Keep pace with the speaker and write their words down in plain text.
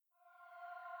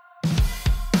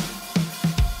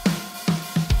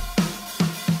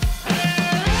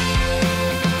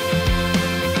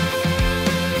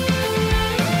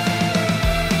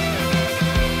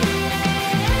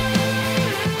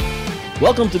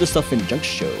Welcome to the Stuff and Junk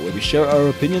Show, where we share our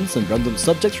opinions on random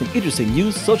subjects from interesting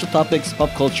news, social topics, pop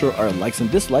culture, our likes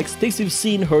and dislikes, things we've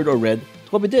seen, heard, or read,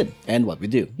 what we did, and what we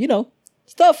do. You know,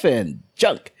 stuff and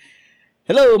junk.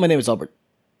 Hello, my name is Albert.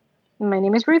 My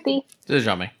name is Ruthie. This is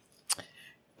Jami.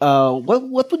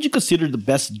 What would you consider the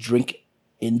best drink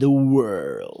in the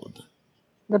world?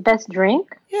 The best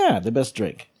drink? Yeah, the best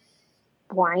drink.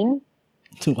 Wine.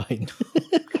 Wine.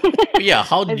 Yeah,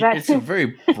 that- it's a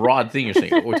very broad thing you're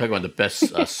saying. We're talking about the best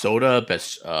soda,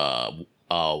 best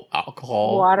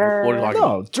alcohol, Water. What are we talking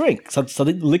about? No, drink.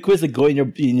 Something liquids that go in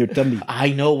your tummy.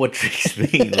 I know what drinks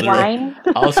mean. literally. Wine.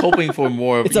 I was hoping for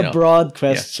more. It's a broad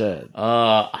question.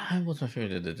 What's my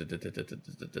favorite? Let's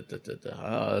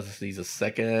see a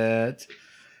second.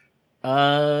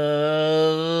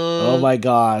 Oh my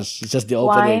gosh, it's just the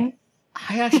opening. Wine.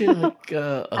 I actually like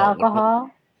Alcohol.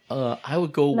 I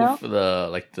would go No? with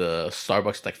the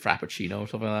Starbucks Frappuccino or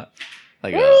something like that.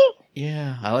 Like Really?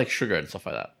 yeah, I like sugar and stuff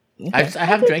like that. Okay. I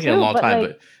haven't do drank it in a too, long but, time,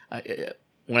 like, but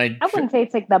when I wouldn't say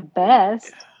it's like the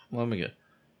best. let me get.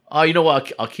 Oh, you know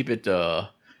what? I'll keep it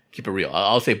real.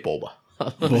 I'll say boba.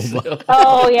 Boba.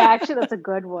 Oh yeah, actually that's a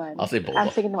good one. I'll say boba. I'm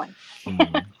thinking one.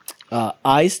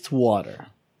 Iced water.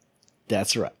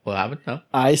 That's right. What happened? No.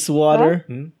 Ice water,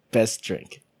 Hmm? best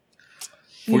drink.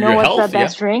 You For know your what's health, the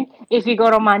best drink? If you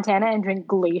go to Montana and drink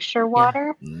glacier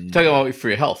water, Talking about for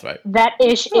your health, right? that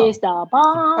ish is the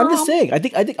bomb. I'm just saying. I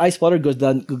think ice water goes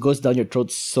down your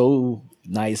throat so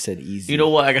nice and easy. You know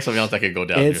what? I got something else that could go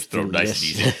down your It's throat nice and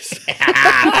easy. delicious.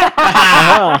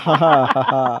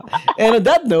 And on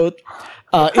that note,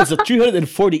 it's a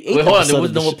 348. Wait, hold on. episode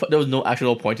of the There was no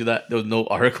actual point to that. There was no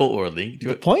article or link to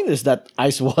The it. point is that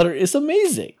ice water is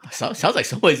amazing. Sounds like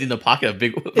somebody's in the pocket of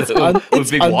big with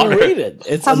It's big water. underrated.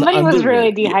 It's Somebody was really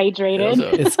underrated. dehydrated.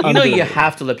 It's You know, you underrated.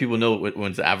 have to let people know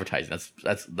when it's advertising.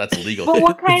 That's illegal. But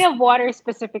what kind of water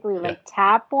specifically? Like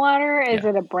tap water? Is Yeah.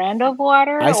 it a brand of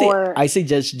water? I say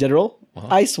just general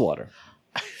ice water.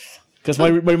 Because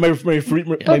my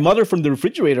mother from the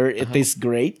refrigerator, it tastes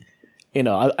great. You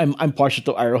know, I'm partial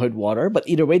to Arrowhead water, but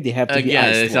either way, they have to be Again,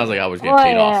 iced it sounds water. like I was getting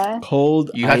paid off. yeah.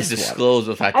 Cold You have to ice water. disclose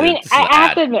the fact I mean, that this is I an have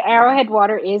ad. to admit, Arrowhead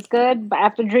water is good, but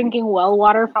after drinking well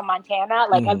water from Montana,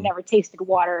 like I've never tasted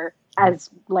water as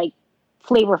like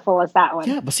flavorful as that one.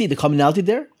 Yeah, but see the commonality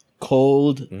there: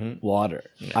 cold water,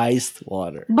 Yeah. iced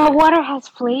water. But water has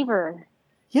flavor.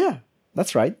 Yeah,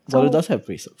 that's right. Water So- does have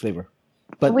flavor,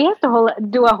 but We have to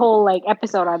do a whole like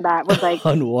episode on that with like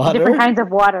on water. different kinds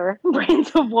of water, brands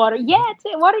of water. Yeah,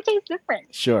 water tastes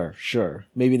different. Sure.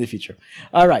 Maybe in the future.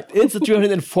 All right. It's the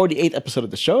 348th episode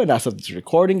of the show, and as of this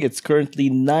recording, it's currently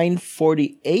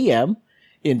 9:40 a.m.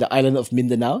 in the island of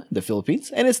Mindanao, the Philippines,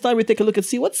 and it's time we take a look and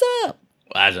see what's up.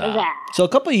 As a- Yeah. So a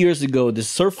couple of years ago, the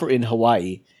surfer in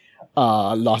Hawaii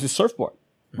lost his surfboard.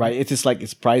 Right, it's just like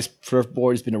his prized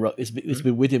surfboard. It's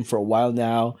been with him for a while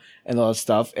now, and all that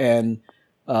stuff. And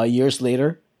years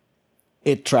later,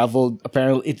 it traveled.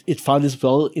 Apparently, it found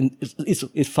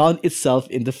it found itself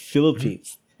in the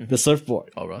Philippines. The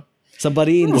surfboard. All right.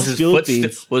 Somebody in the Was his foot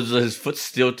Philippines, was his foot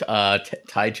still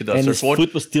tied to the and his surfboard?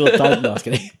 foot was still tied. No, I was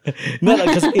kidding. No,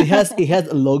 because it has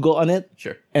a logo on it,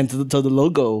 Sure. and to the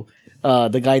logo.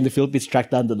 The guy in the Philippines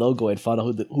tracked down the logo and found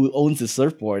out who owns the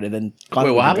surfboard, and then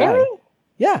contacted what the guy. happened? Really?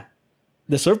 Yeah.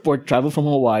 The surfboard traveled from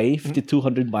Hawaii,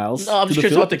 5,200 miles. No, I'm to just the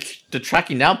curious about Philippines. the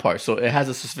tracking down part. So it has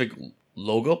a specific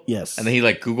logo. Yes. And then he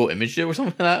like Google imaged it or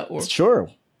something like that. Or Sure.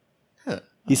 Huh.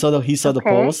 He saw the Okay.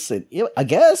 post. And, yeah, I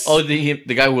guess. oh, the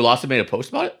guy who lost it made a post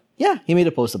about it. Yeah, he made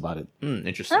a post about it.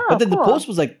 Interesting. Oh, But then the cool. post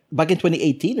was like back in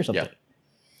 2018 or something. Yeah.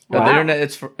 Yeah, Wow. the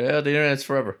internet's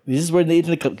forever. This is where the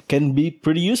internet can be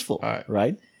pretty useful, All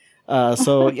right?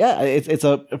 So yeah, it's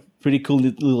a pretty cool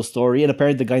little story. And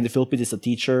apparently, the guy in the Philippines is a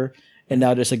teacher, and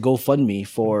now there's a GoFundMe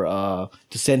for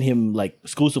to send him like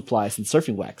school supplies and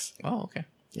surfing wax. Oh, okay.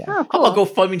 Yeah. Oh, How cool. about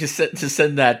GoFundMe to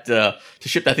send that to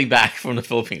ship that thing back from the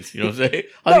Philippines? You know what I'm saying?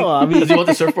 No, I mean- does he want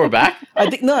the surfboard back? I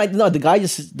think no. The guy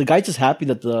just happy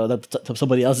that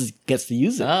somebody else gets to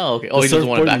use it. Oh, okay. Oh, he doesn't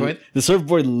want it back, right? The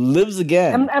surfboard lives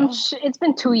again. I'm it's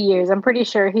been 2 years. I'm pretty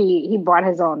sure he bought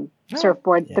his own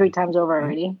surfboard 3 times over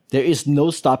already. There is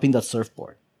no stopping that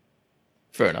surfboard.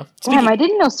 Fair enough. Damn, I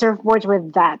didn't know surfboards were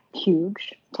that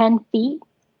huge. 10 feet?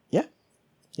 Yeah.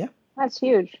 Yeah. That's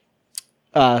huge.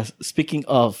 Speaking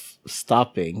of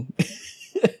stopping,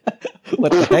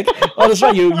 what the heck? Oh, that's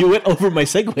right. You went over my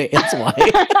segue. That's why.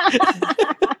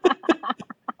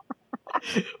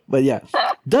 But yeah,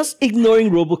 does ignoring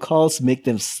robocalls make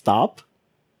them stop?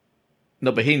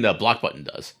 No, but hitting the block button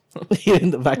does.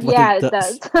 In the back button Yeah, it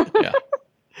does.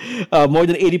 Yeah. More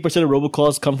than 80% of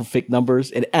robocalls come from fake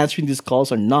numbers, and answering these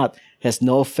calls or not has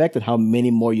no effect on how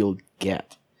many more you'll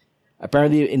get.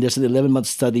 Apparently, there's an 11-month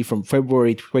study from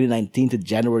February 2019 to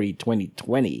January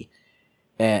 2020,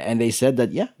 and they said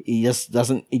that it just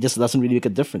doesn't really make a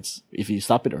difference if you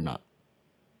stop it or not.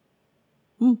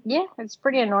 Yeah, it's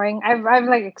pretty annoying. I've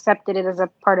like accepted it as a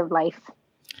part of life.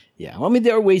 Yeah, well, I mean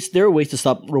there are ways to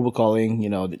stop robocalling. You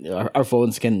know, our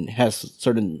phones has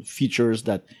certain features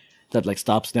that like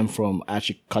stops them from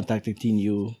actually contacting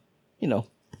you. You know,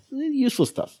 useful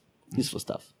stuff. Useful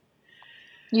stuff.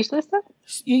 Useless stuff?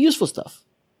 Useful stuff.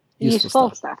 Useful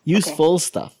stuff. Useful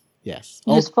stuff. Yes.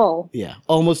 Useful. Yeah.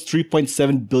 Almost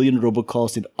 3.7 billion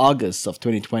robocalls in August of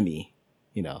 2020.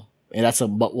 You know, and that's a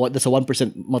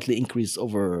 1% monthly increase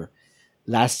over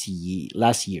last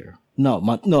year.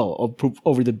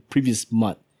 Over the previous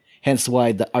month. Hence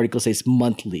why the article says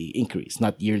monthly increase,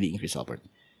 not yearly increase, Albert.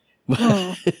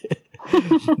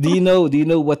 Do you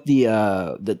know what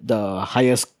the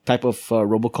highest type of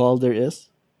robocall there is?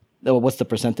 What's the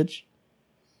percentage?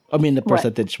 I mean the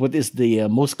percentage. What is the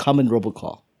most common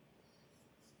robocall?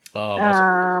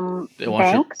 Banks. They want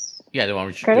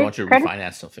you to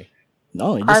refinance something.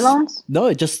 No, car loans. No,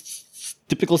 it just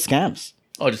typical scams.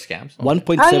 Oh, just scams. Okay.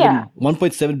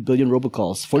 1.7 billion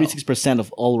robocalls. 46%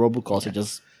 of all robocalls are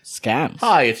just scams.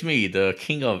 Hi, it's me, the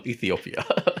king of Ethiopia.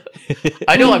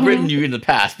 I know I've written you in the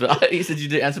past, but since you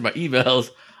didn't answer my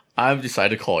emails, I've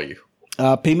decided to call you.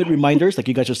 Payment reminders, like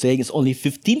you guys are saying, is only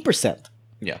 15%.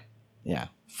 Yeah.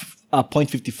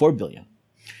 0.54 billion.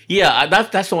 Yeah,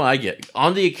 that's the one I get.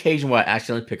 On the occasion where I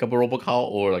accidentally pick up a robocall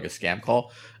or like a scam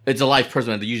call, it's a live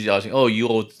person and they usually asking, "Oh, you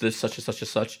owe this such and such and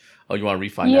such. Oh, you want to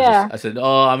refinance?" Yeah. I said,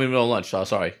 "Oh, I'm in the middle of lunch.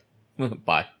 Sorry.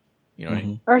 Bye." You know what I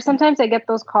mean? Or sometimes I get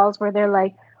those calls where they're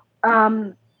like,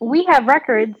 we have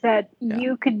records that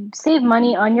you could save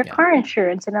money on your car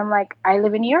insurance. And I'm like, I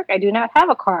live in New York. I do not have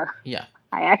a car. Yeah.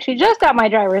 I actually just got my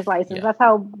driver's license. Yeah. That's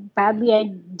how badly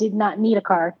I did not need a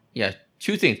car. Yeah.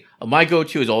 Two things. My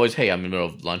go-to is always, "Hey, I'm in the middle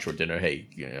of lunch or dinner. Hey,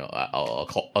 I'll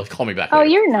call me back." Oh, later."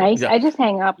 you're nice. Yeah. I just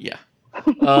hang up. Yeah.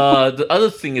 The other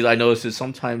thing is I notice is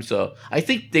sometimes I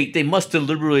think they must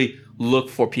deliberately look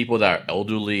for people that are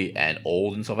elderly and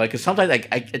old and stuff like that. Because sometimes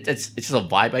it's just a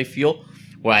vibe I feel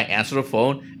when I answer the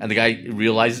phone and the guy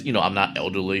realizes, I'm not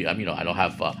elderly. I don't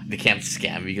have, they can't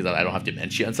scam me because I don't have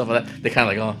dementia and stuff like that. They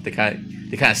kind of they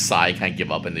kind of sigh, kind of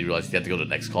give up, and they realize they have to go to the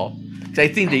next call. Because I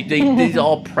think they're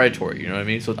all predatory, you know what I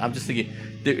mean? So I'm just thinking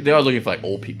they are looking for like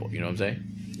old people, you know what I'm saying?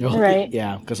 Right.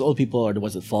 Yeah, because old people are the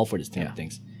ones that fall for these kind of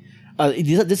things.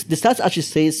 This stats actually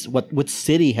says which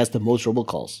city has the most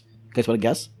robocalls. You guys want to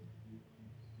guess?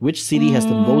 Which city has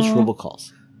the most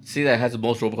robocalls? See, that has the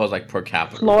most robocalls like per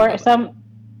capita.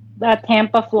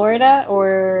 Tampa, Florida,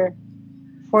 or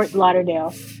Fort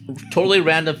Lauderdale. Totally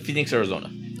random. Phoenix,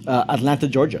 Arizona. Atlanta,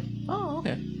 Georgia. Oh,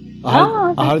 okay.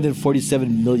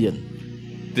 147 million.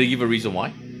 Did they give a reason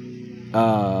why?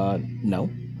 No,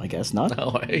 I guess not.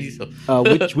 No, so.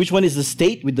 Which one is the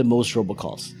state with the most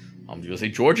robocalls? I'm gonna say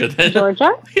Georgia then.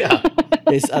 Georgia? Yeah.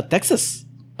 It's Texas.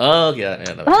 Oh, yeah,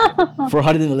 that for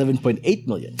 111.8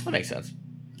 million. That makes sense.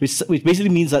 Which basically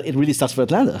means that it really sucks for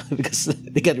Atlanta because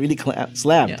they get really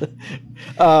slammed.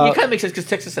 Yeah. It kind of makes sense because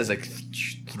Texas has like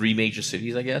 3 major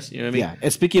cities, I guess. You know what I mean? Yeah.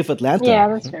 And speaking of Atlanta, yeah,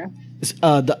 that's true.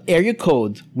 The area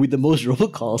code with the most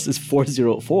robocalls is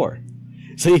 404.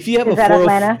 So if you have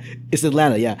Atlanta? It's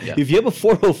Atlanta, yeah. If you have a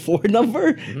 404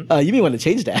 number, you may want to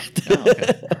change that. Oh,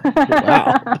 okay.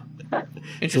 Wow.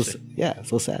 Interesting.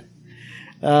 So sad.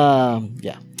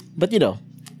 Yeah. But no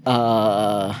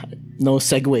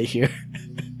segue here.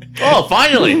 Oh,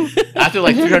 finally! After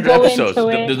like 300 go episodes,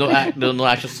 into there's no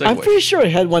actual segue. I'm pretty sure I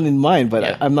had one in mind,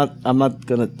 but I'm not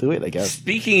gonna do it, I guess.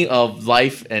 Speaking of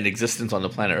life and existence on the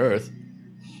planet Earth.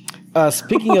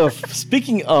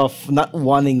 Speaking of not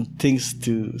wanting things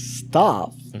to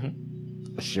stop,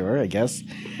 sure, I guess.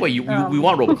 Wait, we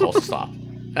want robocalls to stop.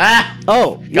 Ah!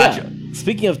 Oh, gotcha. Yeah.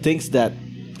 Speaking of things that,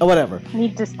 whatever.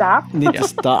 Need to stop? Need to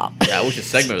stop. Yeah, I wish the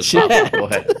segment was stopped. Go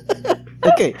ahead.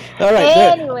 Okay, all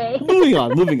right. Anyway.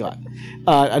 Moving on.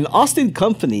 An Austin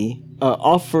company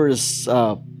offers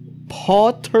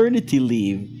paternity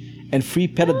leave and free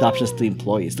pet adoptions to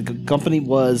employees. The company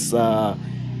was...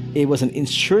 it was an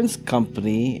insurance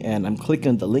company, and I'm clicking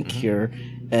on the link here,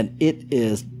 and it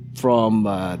is from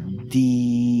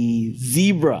the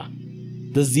Zebra.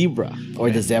 The Zebra, or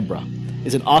the Zebra.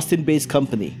 It's an Austin-based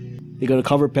company. They're going to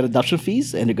cover pet adoption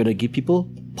fees, and they're going to give people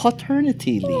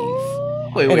paternity leave.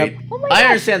 Wait. Oh I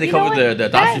understand they cover the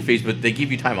adoption fees, but they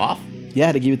give you time off?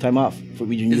 Yeah, they give you time off. For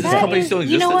Is this company still in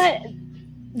existence? You know what?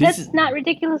 That's not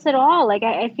ridiculous at all. Like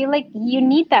I feel like you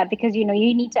need that because you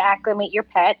need to acclimate your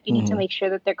pet. You need to make sure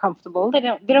that they're comfortable. They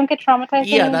don't get traumatized.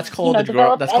 Yeah, and, that's called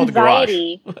develop the garage.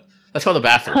 anxiety. That's called the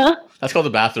bathroom. Huh? That's called the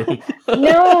bathroom.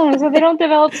 No, so they don't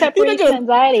develop separation gonna-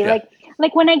 anxiety. Yeah.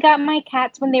 Like when I got my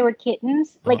cats when they were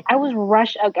kittens, like I was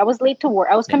rushed. I was late to work.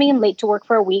 I was coming in late to work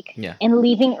for a week Yeah. and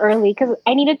leaving early because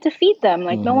I needed to feed them.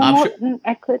 Like no one, I'm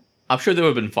I could. I'm sure they would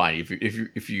have been fine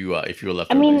if you were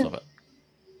left. I early mean, and stuff.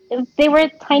 They were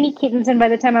tiny kittens, and by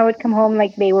the time I would come home,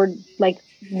 like they would like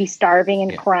be starving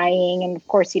and Yeah. crying, and of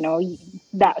course,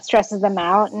 that stresses them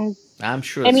out. And I'm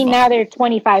sure. I It's mean, fine. now they're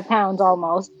 25 pounds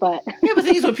almost, but Yeah, but the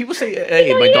thing is, when people say, "Hey,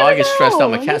 You know, my you dog never is stressed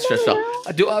out, my know. cat's You stressed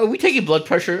never out," are we taking blood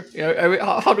pressure?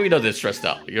 How do we know they're stressed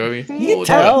out? You know what I mean? You can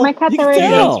tell. my cats You can are already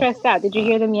tell. stressed out. Did you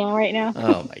hear them meow right now?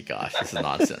 Oh my gosh, this is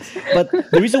nonsense. But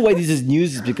the reason why this is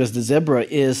news is because the Zebra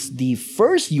is the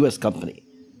first U.S. company,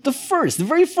 the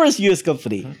very first U.S.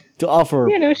 company to offer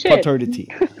Yeah, no shit. paternity.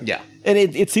 Yeah. And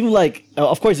it seemed like,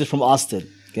 of course, it's from Austin,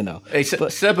 you know. Hey, set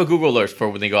up a Google alerts for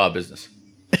when they go out of business.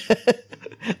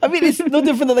 I mean, it's no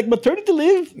different than like maternity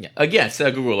leave. Yeah. Again, set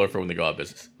a Google alert for when they go out of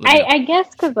business. Let me know. I guess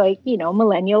because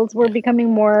millennials were becoming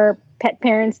more pet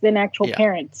parents than actual Yeah.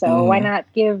 parents. So why not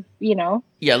give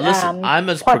Yeah, listen, I'm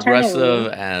as paternity progressive,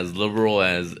 leave. as liberal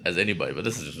as anybody, but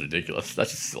this is just ridiculous.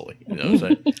 That's just silly. You know what I'm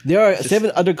saying? There are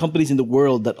 7 other companies in the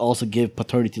world that also give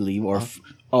paternity leave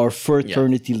or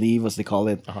fraternity leave, as they call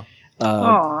it.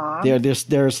 Aw.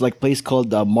 There's like place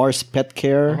called Mars Pet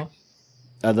Care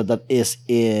that is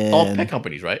in All pet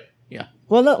companies, right? Yeah.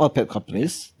 well, not all pet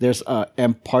companies. There's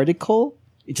Mparticle.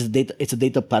 It's a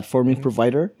data platforming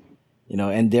provider,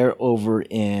 and they're over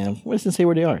in, what does it say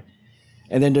where they are?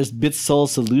 And then there's Bitsol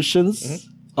Solutions.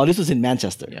 Oh, this was in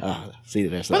Manchester. See,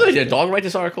 there's By the way, did a dog write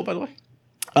this article, by the way?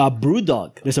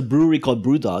 Brewdog. There's a brewery called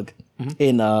Brewdog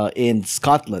in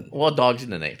Scotland. What dog's in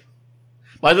the name?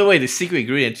 By the way, the secret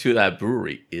ingredient to that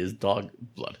brewery is dog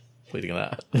blood. What do you think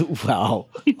of that? Wow.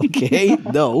 Okay.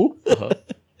 No.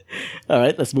 All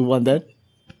right. Let's move on then.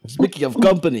 Speaking of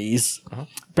companies,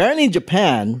 apparently in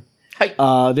Japan,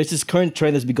 Hi. there's this current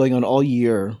trend that's been going on all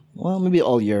year. Well, maybe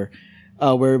all year,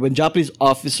 where when Japanese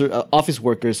office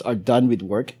workers are done with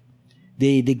work,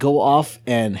 they go off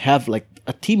and have like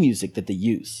a theme music that they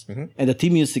use, and the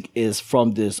theme music is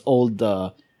from this old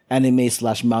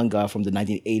anime/manga from the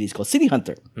 1980s called City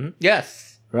Hunter. Yes.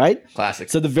 Right? Classic.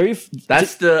 So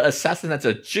That's the assassin that's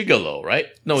a gigolo, right?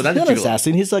 No, he's not a not an gigolo.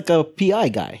 assassin. He's like a PI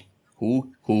guy.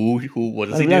 Who, what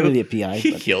does Well, he not do? really a PI,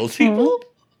 He but- kills people?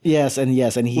 Yes, and he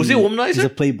Was he a womanizer? He's a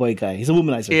playboy guy. He's a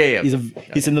womanizer. Yeah.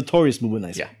 He's a notorious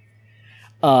womanizer. Yeah.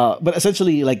 But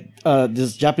essentially, like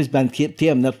this Japanese band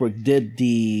TM Network did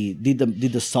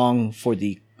the song for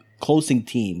the closing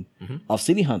theme of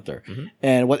City Hunter,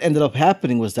 and what ended up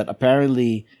happening was that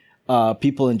apparently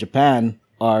people in Japan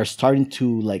are starting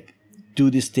to like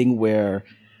do this thing where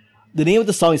the name of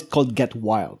the song is called "Get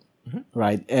Wild,"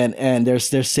 right? And they're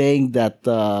saying that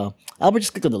Albert,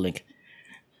 just click on the link.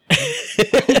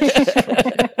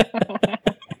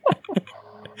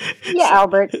 Yeah,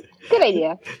 Albert. Good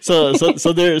idea. So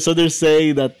they're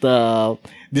saying that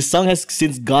this song has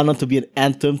since gone on to be an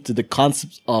anthem to the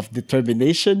concepts of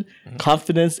determination,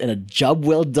 confidence, and a job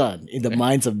well done in the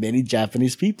minds of many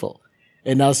Japanese people.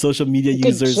 And now social media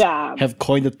users job. have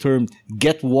coined the term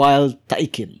 "Get Wild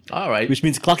Taikin," All right. which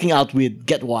means clocking out with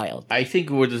 "Get Wild." I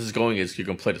think where this is going is you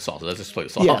can play the song. So let's just play the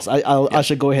song. Yes, I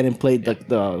should go ahead and play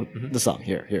the song.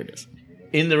 Here it is.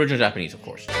 In the original Japanese, of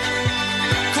course.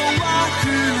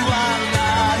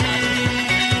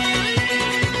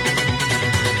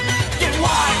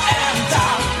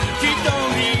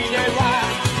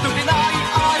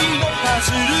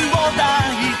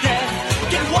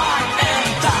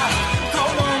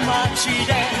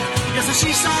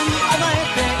 しさに甘え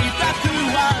ていたく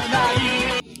はな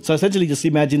い So essentially, just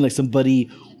imagine like somebody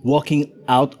walking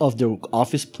out of their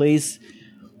office place,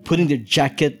 putting their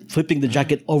jacket, flipping the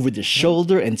jacket over their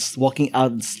shoulder, and walking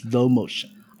out in slow motion.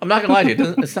 I'm not gonna lie to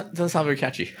you, it doesn't sound very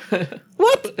catchy.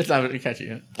 What? It's not very catchy.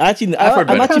 Yeah. Actually, I've heard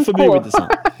I'm better. actually Sounds familiar cool. with the song.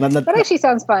 That actually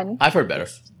sounds fun. I've heard better.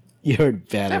 You heard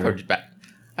better.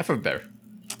 I've heard better.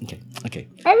 Okay.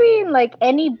 I mean, like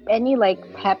any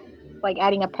like pep, like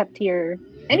adding a pep to your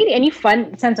any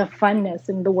fun sense of funness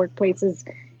in the workplace is,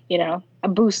 a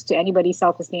boost to anybody's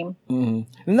self-esteem.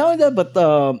 Mm-hmm. Not only that,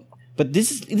 but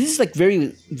this is like very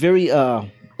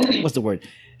what's the word?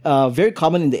 Very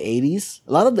common in the 80s.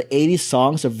 A lot of the 80s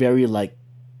songs are very like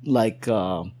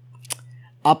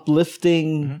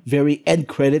uplifting, very end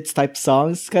credits type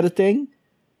songs kind of thing.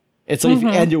 And so if you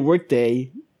end your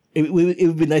workday, it would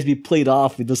be nice to be played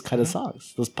off with those kind of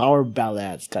songs, those power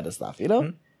ballads kind of stuff,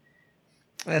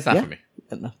 That's not for me.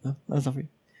 No, that's not for you.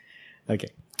 Okay.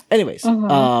 Anyways,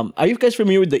 are you guys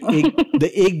familiar with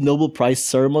the Ig Nobel Prize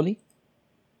ceremony?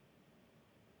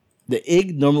 The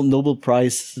Ig Nobel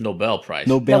Prize. Nobel Prize.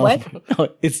 Nobel. what? No,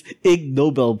 it's Ig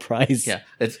Nobel Prize. Yeah,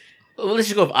 let's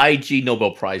just go with IG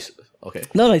Nobel Prize. Okay.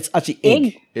 No, it's actually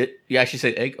Ig. Ig? You actually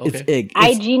say egg? Okay. It's Ig.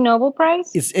 It's, IG Nobel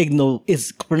Prize? it's Ig No.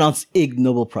 It's pronounced Ig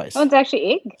Nobel Prize. Oh, it's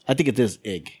actually Ig? I think it is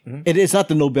Ig. It is not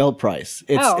the Nobel Prize.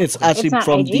 It's actually It's not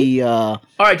from IG? the. All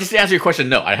right, just to answer your question,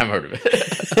 no, I haven't heard of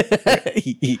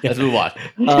it. Let's move on.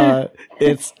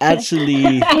 It's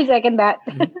actually. I second that.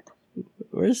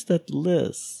 Where's that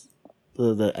list?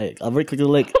 I'll very quickly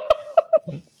link.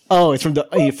 Oh, it's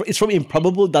from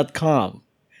improbable.com.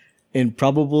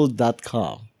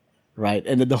 Improbable.com. Right.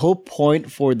 And then the whole point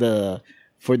for the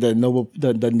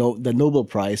Nobel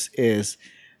Prize is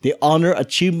they honor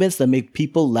achievements that make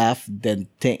people laugh then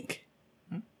think.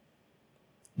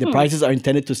 The prizes are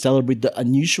intended to celebrate the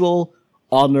unusual,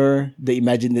 honor the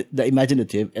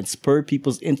imaginative, and spur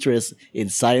people's interest in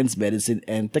science, medicine,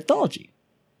 and technology.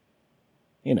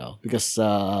 Because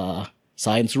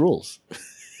science rules.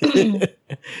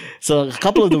 So a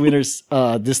couple of the winners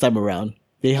this time around,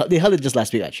 they held it just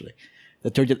last week actually, the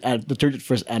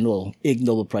 31st annual Ig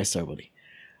Nobel Prize ceremony.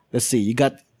 Let's see, you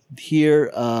got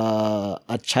here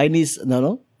a Chinese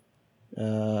where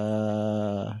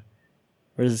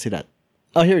does it say that?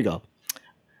 Oh, here we go.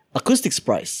 Acoustics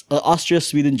Prize, Austria,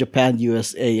 Sweden, Japan,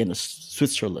 USA, and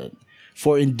Switzerland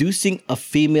for inducing a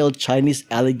female Chinese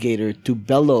alligator to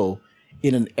bellow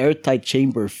in an airtight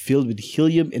chamber filled with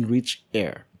helium-enriched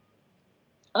air.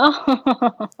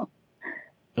 Oh.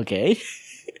 Okay.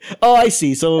 Oh, I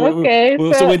see. So, Okay,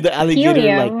 so when the alligator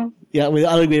helium. when the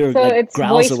alligator So its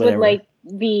growls voice or would whatever,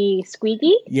 be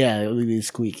squeaky? yeah, it would be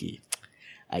squeaky.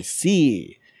 I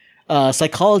see.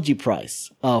 Psychology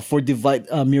Prize for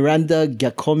Miranda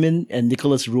Giacomin and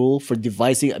Nicholas Rule for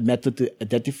devising a method to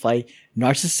identify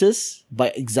narcissists by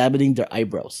examining their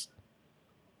eyebrows.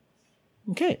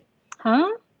 Okay. Huh?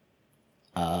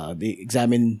 They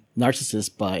examine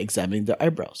narcissists by examining their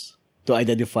eyebrows to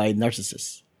identify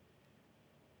narcissists.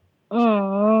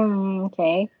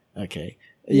 Okay. Okay.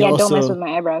 Don't mess with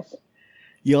my eyebrows.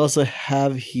 You also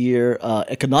have here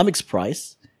economics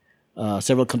prize.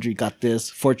 Several countries got this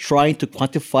for trying to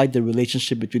quantify the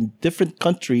relationship between different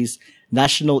countries'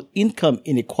 national income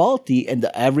inequality and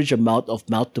the average amount of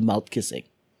mouth-to-mouth kissing.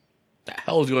 What the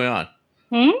hell is going on?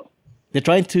 They're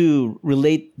trying to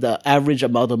relate the average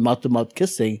amount of mouth-to-mouth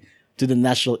kissing to the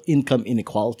national income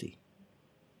inequality.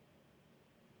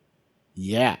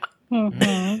 Yeah.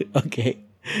 Okay.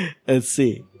 Let's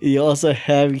see. You also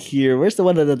have here. Where's the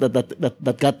one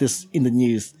that got this in the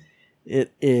news?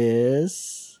 It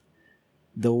is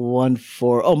the one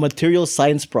for Material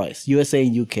Science Prize, USA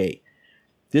and UK.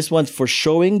 This one's for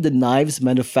showing the knives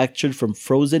manufactured from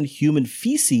frozen human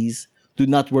feces do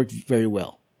not work very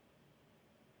well.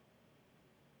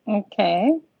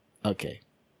 Okay. Okay.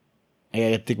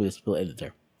 I think we'll end it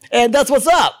there. And that's what's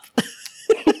up.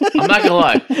 I'm not gonna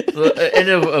lie. It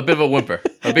ended a bit of a whimper,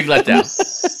 a big letdown.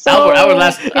 So I would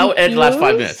end the last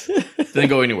 5 minutes. Didn't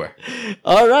go anywhere.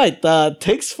 All right.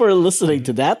 Thanks for listening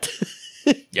to that.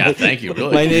 Yeah, thank you.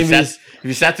 Really, My if name is. if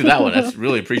you sat through that one, that's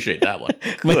really appreciate that one.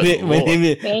 My Good name Lord.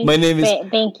 is. My name is.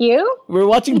 Thank you. We're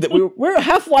watching. We're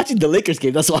half watching the Lakers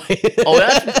game. That's why. Oh,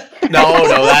 no,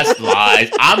 that's lies.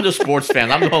 I'm the sports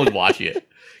fan. I'm the one who's watching it.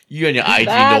 You and your IG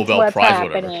That's Nobel what's Prize,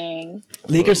 whatever. happening.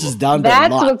 Lakers is down by a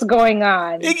That's lot. what's going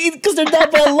on. Because they're down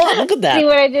by a lot. Look at See that.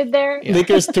 what I did there? Yeah.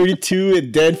 Lakers 32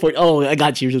 and then 40. Oh, I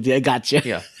got you. I got you.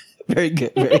 Yeah. Very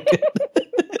good. Very good.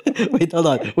 Wait, hold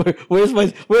on. Where's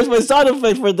my sound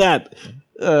effect for that?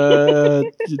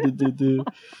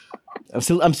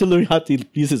 I'm still learning how to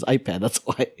use his iPad. That's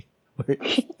why.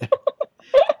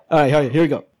 All right. Here we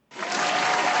go.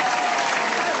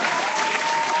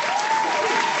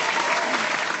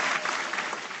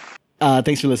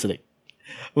 Thanks for listening.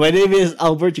 My name is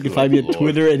Albert. You can find me on Lord.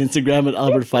 Twitter and Instagram at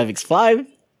Albert5x5.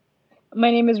 My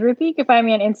name is Ruthie. You can find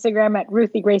me on Instagram at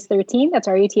RuthieGrace13. That's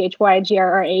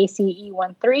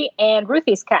RUTHYGRRACE13. And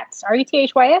Ruthie's Cats.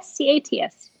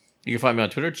 RUTHYSCATS. You can find me on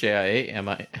Twitter,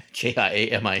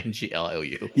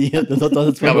 JIAMINGLOU. Yeah, that's my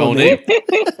Got my whole own name. name.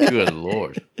 Good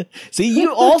Lord. See,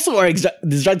 you also are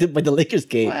distracted by the Lakers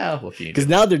game. Wow, what can you do? Because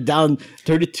now they're down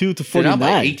 32 to They're 49. down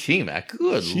by 18, man.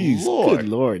 Good Jeez, Lord. good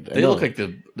Lord. I They know. look like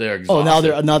they're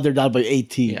exhausted. Oh, now they're down by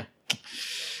 18. Yeah.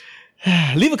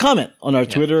 Leave a comment on our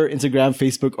Twitter, Instagram,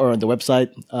 Facebook, or on the website.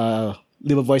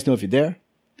 Leave a voice note if you're there.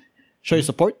 Show your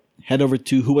support. Head over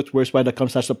to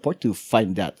whowhatwhereswhy.com/support to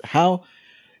find out how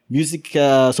music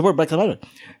support Black Lives Matter.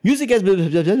 Music has been.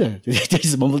 Did I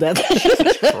just mumble that?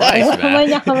 Christ,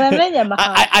 man.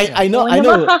 I know. I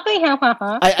know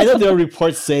there are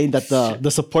reports saying that the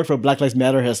support for Black Lives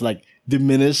Matter has like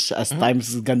diminished as time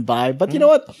has gone by. But you know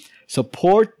what?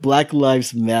 Support Black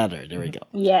Lives Matter. There we go.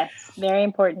 Yes, very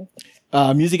important.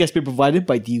 Music has been provided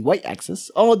by the White Axis.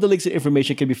 All the links and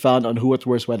information can be found on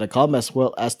whowhatworstwhy.com as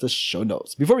well as the show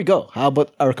notes. Before we go, how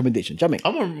about a recommendation? Jiaming.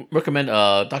 I'm going to recommend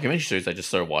a documentary series I just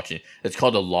started watching. It's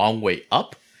called The Long Way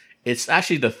Up. It's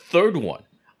actually the third one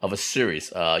of a series.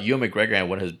 Ewan McGregor and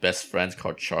one of his best friends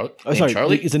called Charlie.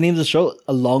 Is the name of the show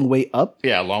A Long Way Up?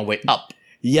 Yeah, A Long Way Up.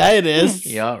 Yeah, it is.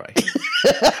 Yeah, all right.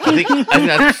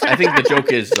 I think the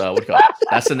joke is, what do you call it?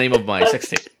 That's the name of my sex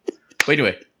tape. But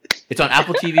anyway, it's on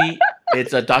Apple TV.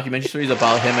 It's a documentary series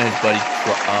about him and his buddy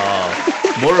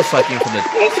motorcycling from the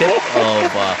tip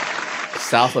of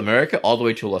South America all the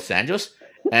way to Los Angeles.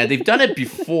 And they've done it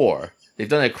before. They've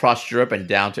done it across Europe and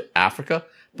down to Africa.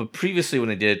 But previously when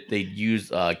they did it, they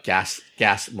used gas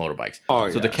motorbikes.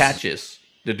 The catch is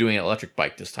they're doing an electric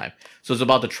bike this time. So it's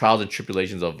about the trials and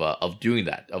tribulations of doing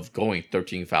that, of going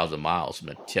 13,000 miles from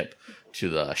the tip to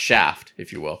the shaft,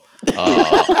 if you will,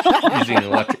 using an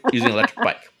electric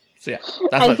bike. So yeah,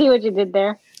 I see what you did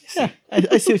there. Yeah,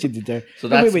 I see what you did there. So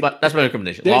that's my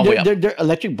recommendation. Long way up. They're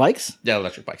electric bikes? Yeah,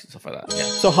 electric bikes and stuff like that. Yeah.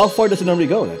 So how far does it normally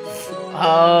go then?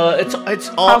 It's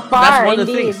all. That's one of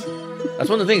the things. That's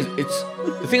one of the things. It's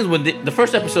the things when the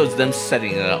first episode is them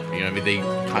setting it up. You know what I mean? They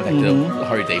contacted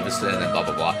Harley Davidson and blah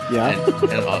blah blah. Yeah. And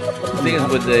the thing is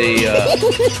when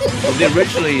they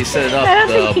originally set it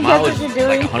up, the mileage is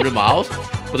like 100 miles.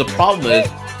 But the problem is,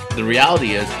 the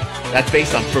reality is, that's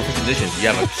based on perfect conditions. You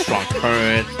have a strong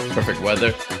current, perfect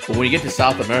weather. But when you get to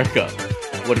South America,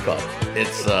 what do you call it?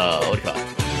 It's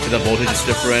the voltage is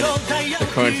different, the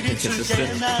current's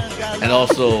inconsistent, and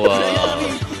also what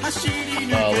do you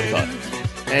call it?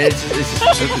 And it's just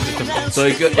so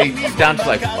it's down to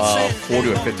like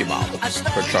 40 or 50 miles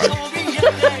per charge.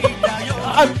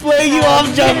 I'm playing you off,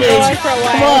 Jiaming. Come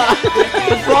on.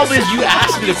 The problem is you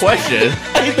asked me the question.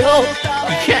 I know.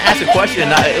 You can't ask a question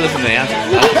and not listen to the answer.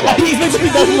 That's the problem. He's making me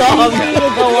that long. You need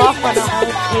to go off on a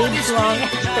whole page-long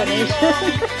explanation.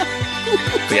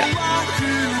 But yeah.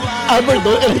 Albert,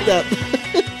 don't edit that.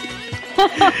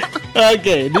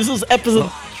 Okay, this was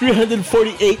episode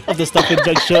 348 of the Stuff and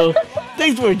Junk Show.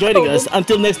 Thanks for joining us.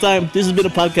 Until next time, this has been a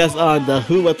podcast on the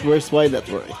Who, What, Where's, Why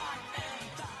Network.